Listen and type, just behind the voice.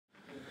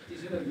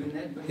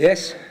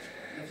Yes.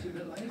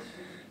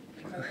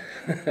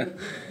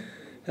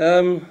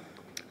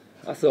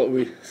 I thought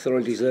we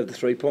thoroughly deserved the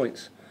 3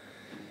 points.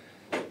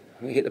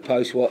 We hit the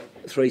post,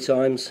 3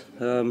 times?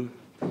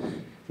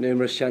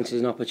 Numerous chances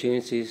and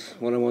opportunities,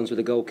 one-on-ones with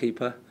the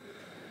goalkeeper.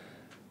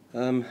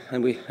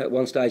 And we, at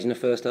one stage in the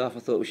first half, I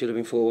thought we should have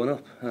been 4-1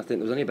 up. I think there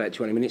was only about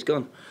 20 minutes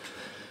gone.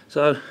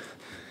 So,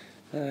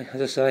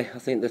 as I say, I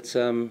think that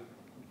the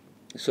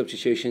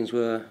substitutions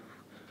were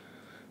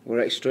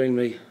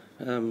extremely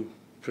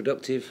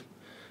productive,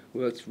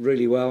 worked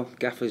really well.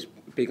 Gaffer's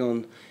big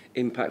on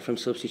impact from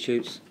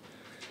substitutes,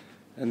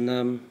 and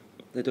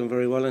they've done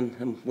very well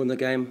and won the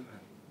game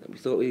that we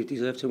thought we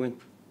deserved to win.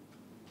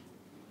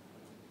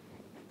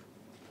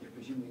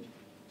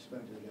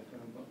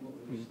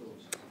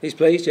 He's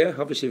pleased, yeah,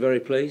 obviously very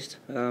pleased.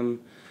 You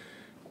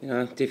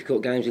know,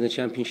 difficult games in the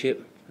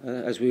Championship,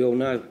 as we all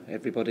know.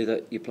 Everybody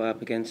that you play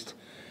up against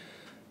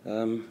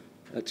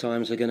at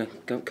times are going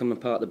to come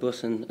and park the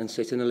bus and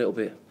sit in a little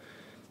bit.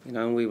 You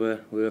know, we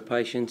were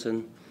patient,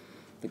 and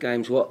the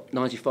game's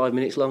 95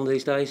 minutes long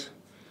these days.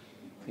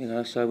 You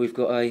know, so we've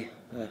got a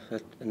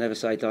never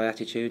say die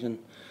attitude and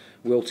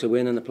will to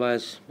win, and the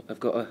players have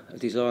got a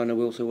desire and a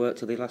will to work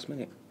to the last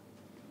minute.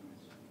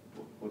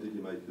 What did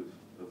you make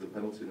of the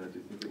penalty now? Do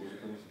you think it was a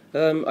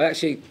penalty? I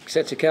actually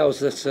said to Kells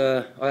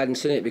that I hadn't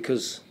seen it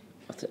because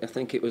I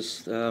think it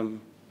was, I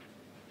don't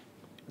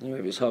know if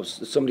it was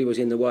Hobbs, somebody was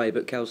in the way,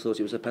 but Kells thought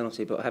it was a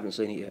penalty, but I haven't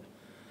seen it yet.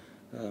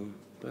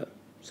 But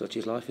such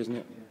is life, isn't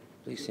it? Yeah.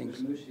 These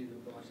things.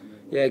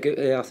 Yeah,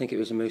 I think it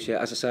was a moose, yeah.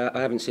 As I say,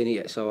 I haven't seen it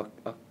yet, so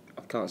I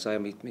can't say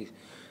my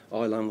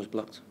eye line was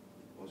blocked.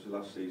 Obviously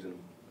last season,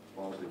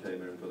 Barnsley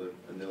came here and got a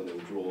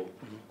 0-0 draw.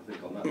 I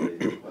think on that day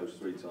they post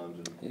 3 times,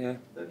 and yeah,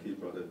 their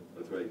keeper had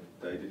a great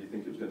day. Did you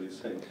think it was going to be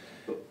the same?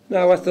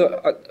 No, I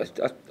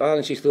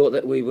honestly thought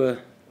that we were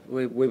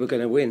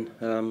going to win.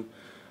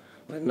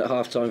 Went at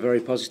half time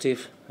very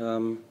positive.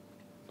 You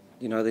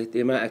know,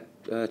 the amount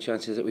of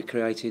chances that we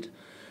created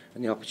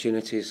and the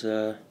opportunities.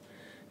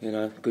 You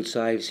know, good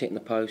saves, hitting the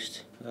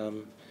post,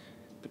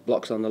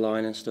 blocks on the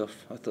line and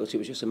stuff. I thought it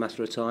was just a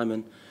matter of time,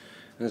 and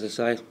as I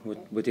say,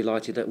 we're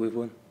delighted that we've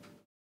won.